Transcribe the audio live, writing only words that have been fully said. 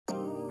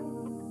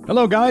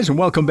Hello guys, and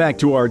welcome back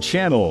to our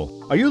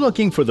channel. Are you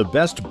looking for the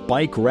best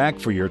bike rack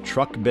for your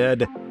truck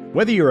bed?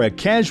 Whether you're a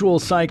casual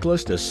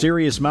cyclist, a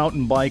serious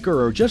mountain biker,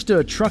 or just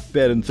a truck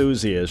bed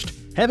enthusiast,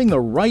 having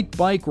the right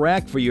bike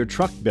rack for your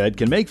truck bed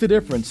can make the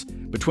difference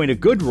between a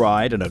good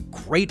ride and a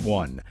great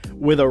one.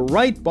 With a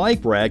right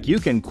bike rack, you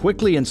can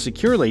quickly and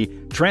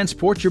securely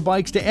transport your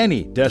bikes to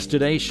any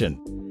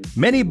destination.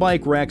 Many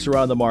bike racks are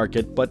on the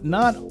market, but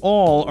not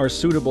all are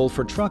suitable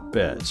for truck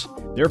beds.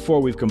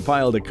 Therefore, we've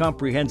compiled a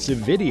comprehensive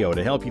video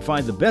to help you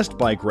find the best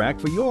bike rack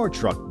for your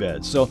truck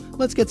bed. So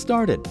let's get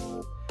started.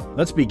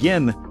 Let's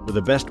begin with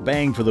the best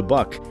bang for the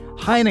buck,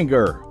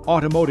 Heininger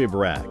Automotive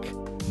Rack.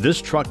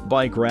 This truck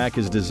bike rack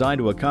is designed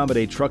to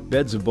accommodate truck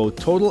beds of both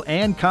total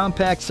and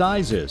compact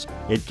sizes.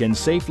 It can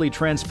safely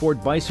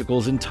transport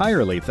bicycles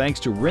entirely thanks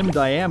to rim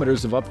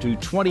diameters of up to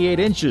 28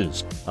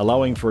 inches,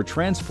 allowing for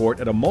transport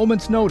at a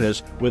moment's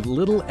notice with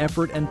little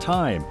effort and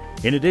time.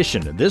 In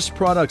addition, this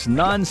product's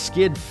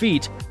non-skid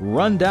feet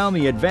run down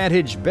the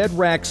Advantage bed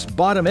rack's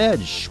bottom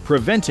edge,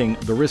 preventing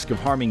the risk of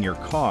harming your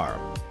car.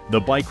 The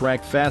bike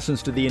rack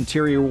fastens to the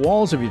interior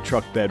walls of your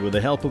truck bed with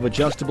the help of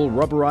adjustable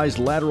rubberized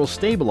lateral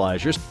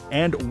stabilizers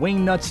and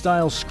wing nut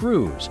style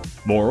screws.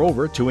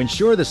 Moreover, to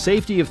ensure the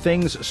safety of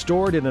things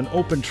stored in an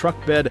open truck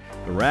bed,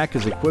 the rack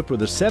is equipped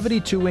with a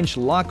 72-inch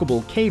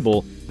lockable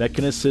cable that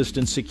can assist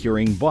in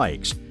securing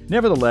bikes.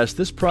 Nevertheless,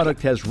 this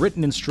product has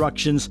written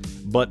instructions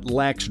but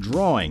lacks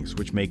drawings,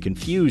 which may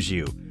confuse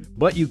you.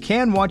 But you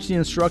can watch the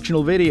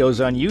instructional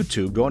videos on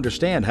YouTube to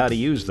understand how to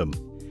use them.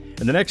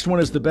 And the next one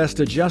is the best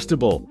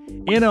adjustable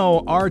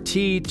Inno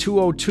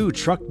RT202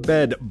 truck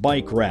bed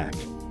bike rack.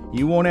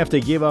 You won't have to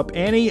give up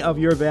any of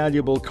your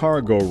valuable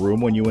cargo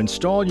room when you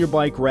install your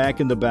bike rack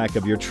in the back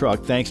of your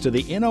truck thanks to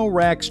the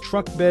InnoRack's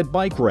truck bed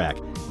bike rack.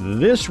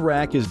 This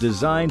rack is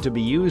designed to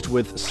be used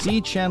with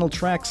C-channel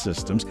track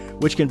systems,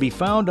 which can be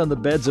found on the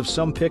beds of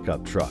some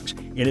pickup trucks.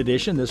 In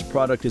addition, this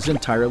product is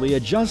entirely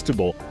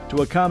adjustable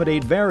to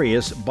accommodate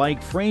various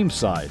bike frame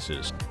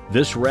sizes.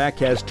 This rack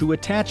has two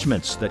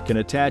attachments that can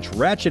attach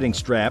ratcheting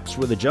straps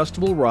with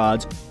adjustable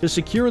rods to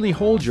securely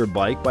hold your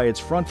bike by its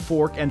front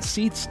fork and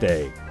seat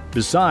stay.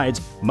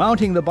 Besides,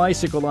 mounting the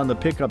bicycle on the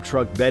pickup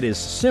truck bed is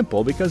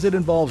simple because it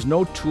involves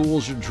no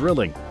tools or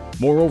drilling.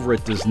 Moreover,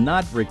 it does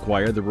not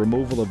require the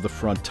removal of the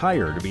front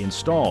tire to be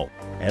installed.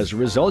 As a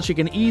result, you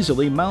can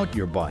easily mount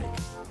your bike.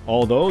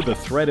 Although the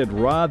threaded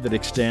rod that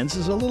extends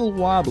is a little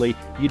wobbly,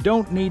 you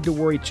don't need to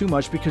worry too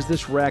much because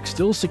this rack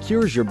still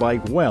secures your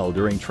bike well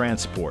during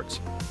transports.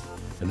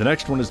 And the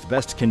next one is the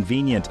best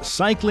convenient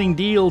Cycling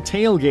Deal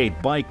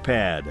Tailgate Bike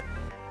Pad.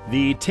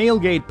 The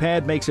tailgate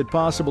pad makes it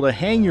possible to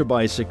hang your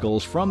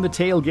bicycles from the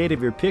tailgate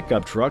of your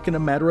pickup truck in a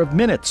matter of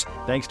minutes,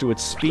 thanks to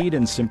its speed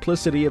and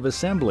simplicity of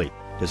assembly.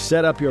 To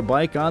set up your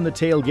bike on the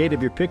tailgate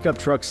of your pickup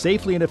truck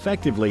safely and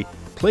effectively,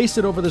 place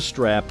it over the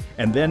strap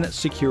and then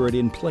secure it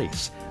in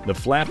place. The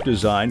flap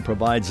design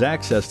provides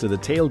access to the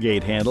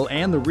tailgate handle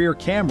and the rear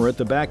camera at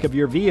the back of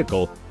your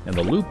vehicle, and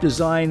the loop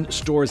design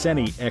stores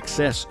any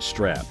excess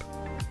strap.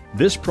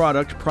 This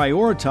product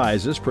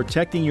prioritizes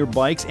protecting your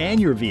bikes and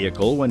your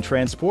vehicle when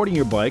transporting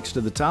your bikes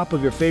to the top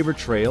of your favorite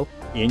trail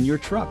in your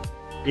truck.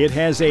 It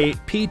has a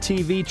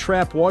PTV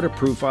trap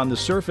waterproof on the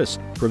surface,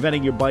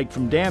 preventing your bike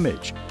from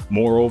damage.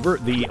 Moreover,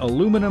 the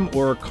aluminum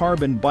or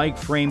carbon bike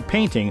frame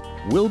painting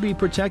will be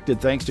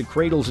protected thanks to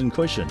cradles and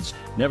cushions.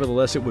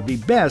 Nevertheless, it would be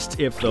best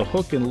if the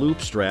hook and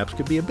loop straps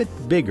could be a bit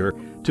bigger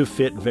to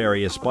fit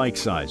various bike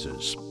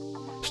sizes.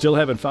 Still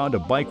haven't found a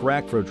bike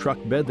rack for a truck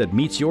bed that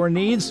meets your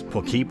needs?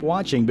 Well, keep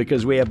watching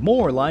because we have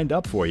more lined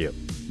up for you.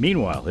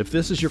 Meanwhile, if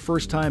this is your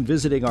first time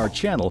visiting our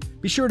channel,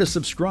 be sure to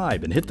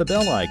subscribe and hit the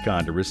bell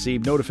icon to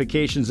receive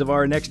notifications of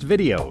our next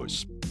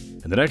videos.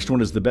 And the next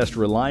one is the best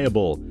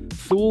reliable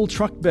Thule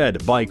truck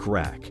bed bike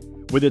rack.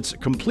 With its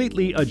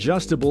completely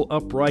adjustable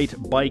upright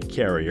bike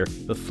carrier,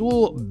 the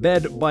Thule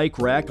bed bike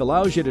rack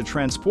allows you to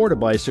transport a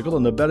bicycle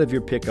in the bed of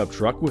your pickup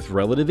truck with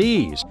relative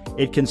ease.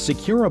 It can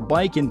secure a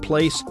bike in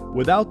place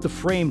without the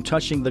frame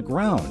touching the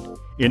ground.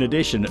 In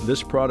addition,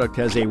 this product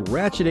has a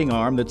ratcheting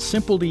arm that's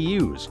simple to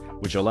use,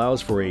 which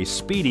allows for a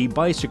speedy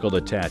bicycle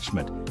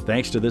attachment.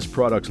 Thanks to this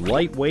product's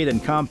lightweight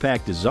and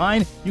compact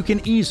design, you can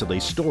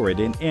easily store it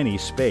in any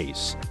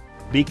space.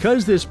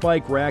 Because this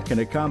bike rack can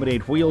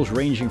accommodate wheels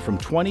ranging from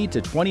 20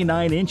 to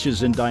 29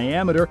 inches in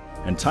diameter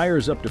and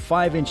tires up to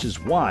 5 inches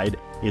wide,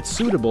 it's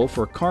suitable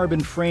for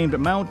carbon-framed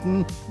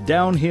mountain,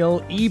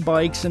 downhill,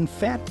 e-bikes, and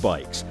fat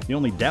bikes. The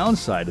only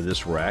downside of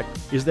this rack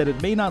is that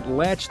it may not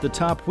latch the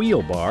top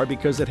wheel bar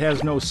because it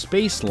has no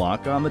space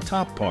lock on the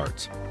top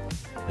parts.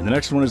 And the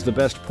next one is the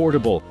best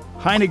portable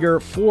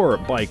Heininger 4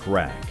 bike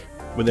rack.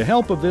 With the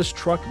help of this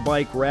truck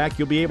bike rack,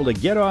 you'll be able to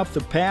get off the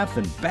path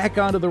and back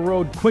onto the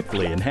road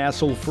quickly and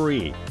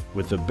hassle-free.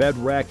 With the Bed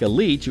Rack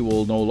Elite, you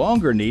will no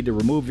longer need to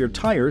remove your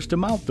tires to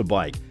mount the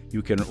bike.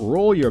 You can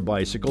roll your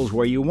bicycles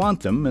where you want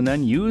them and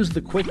then use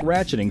the quick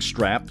ratcheting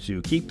strap to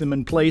keep them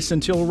in place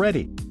until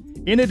ready.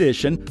 In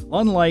addition,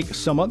 unlike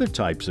some other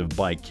types of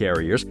bike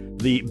carriers,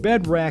 the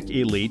Bed Rack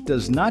Elite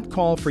does not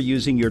call for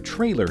using your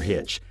trailer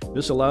hitch.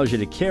 This allows you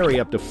to carry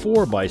up to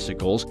 4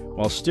 bicycles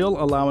while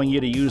still allowing you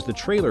to use the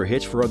trailer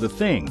hitch for other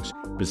things.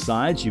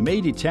 Besides, you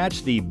may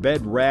detach the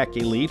Bed Rack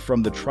Elite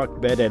from the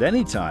truck bed at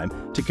any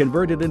time to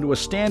convert it into a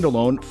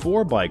standalone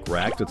 4-bike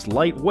rack that's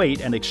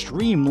lightweight and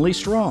extremely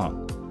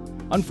strong.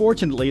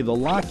 Unfortunately, the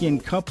lock-in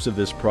cups of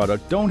this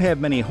product don't have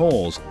many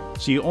holes,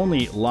 so you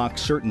only lock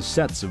certain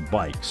sets of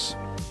bikes.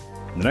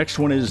 The next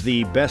one is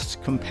the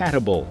best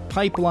compatible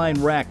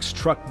Pipeline Racks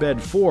Truck Bed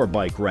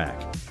 4-bike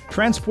rack.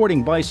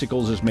 Transporting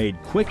bicycles is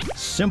made quick,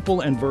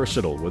 simple, and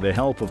versatile with the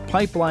help of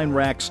Pipeline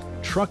Rack's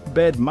Truck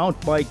Bed Mount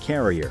Bike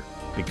Carrier.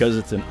 Because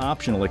it's an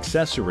optional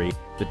accessory,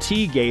 the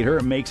T-Gator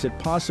makes it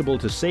possible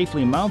to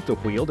safely mount the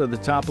wheel to the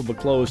top of a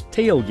closed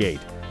tailgate.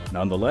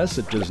 Nonetheless,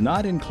 it does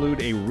not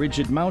include a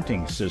rigid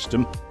mounting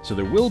system, so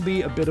there will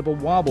be a bit of a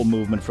wobble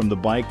movement from the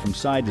bike from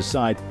side to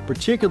side,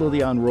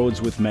 particularly on roads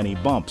with many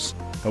bumps.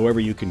 However,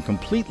 you can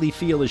completely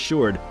feel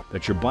assured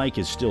that your bike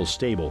is still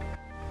stable.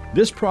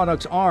 This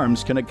product's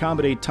arms can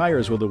accommodate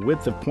tires with a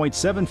width of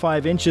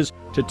 0.75 inches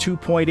to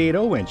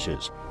 2.80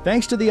 inches.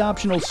 Thanks to the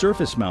optional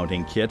surface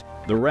mounting kit,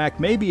 the rack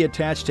may be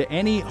attached to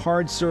any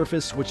hard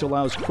surface, which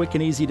allows quick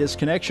and easy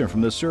disconnection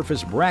from the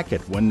surface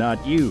bracket when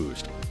not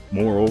used.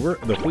 Moreover,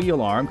 the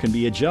wheel arm can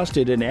be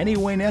adjusted in any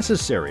way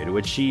necessary to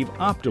achieve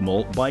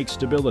optimal bike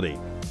stability.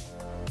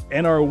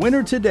 And our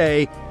winner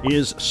today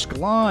is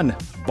Sklon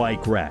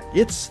Bike Rack.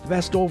 It's the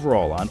best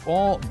overall on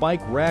all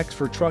bike racks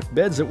for truck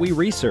beds that we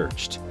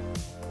researched.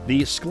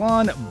 The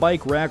Sklon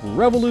Bike Rack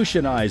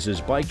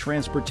revolutionizes bike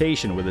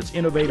transportation with its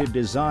innovative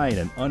design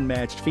and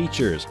unmatched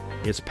features.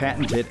 Its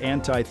patented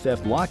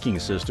anti-theft locking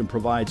system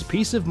provides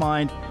peace of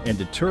mind and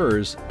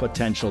deters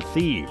potential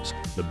thieves.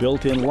 The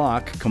built-in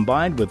lock,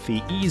 combined with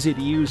the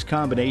easy-to-use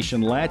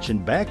combination latch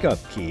and backup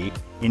key,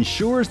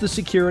 ensures the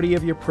security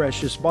of your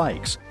precious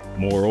bikes.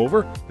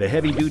 Moreover, the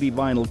heavy-duty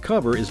vinyl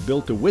cover is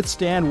built to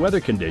withstand weather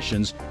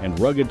conditions and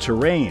rugged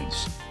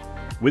terrains.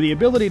 With the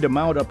ability to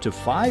mount up to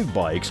 5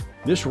 bikes,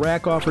 this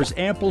rack offers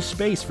ample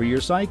space for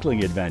your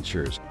cycling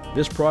adventures.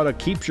 This product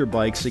keeps your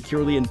bike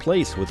securely in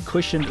place with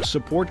cushioned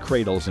support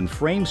cradles and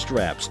frame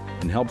straps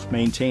and helps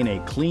maintain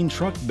a clean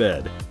truck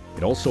bed.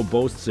 It also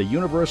boasts a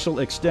universal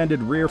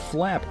extended rear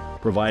flap,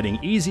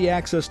 providing easy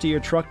access to your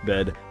truck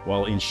bed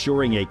while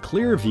ensuring a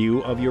clear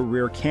view of your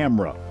rear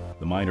camera.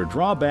 The minor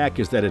drawback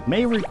is that it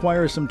may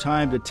require some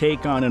time to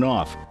take on and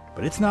off,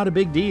 but it's not a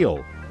big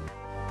deal.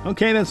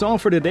 Okay, that's all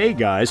for today,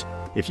 guys.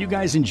 If you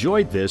guys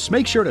enjoyed this,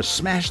 make sure to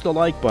smash the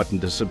like button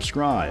to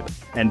subscribe.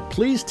 And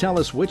please tell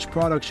us which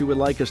products you would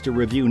like us to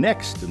review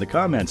next in the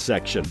comments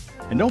section.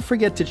 And don't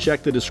forget to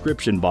check the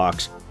description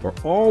box for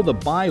all the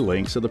buy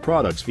links of the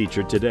products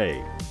featured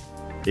today.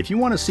 If you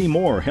want to see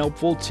more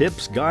helpful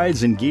tips,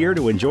 guides, and gear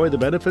to enjoy the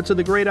benefits of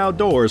the great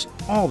outdoors,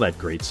 all that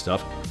great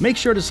stuff, make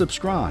sure to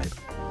subscribe.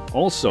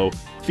 Also,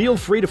 feel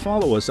free to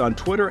follow us on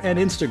Twitter and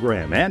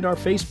Instagram and our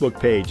Facebook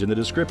page in the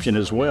description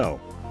as well.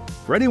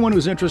 For anyone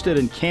who's interested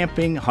in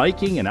camping,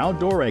 hiking, and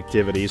outdoor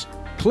activities,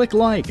 click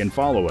like and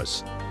follow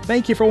us.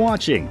 Thank you for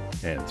watching,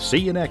 and see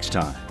you next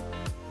time.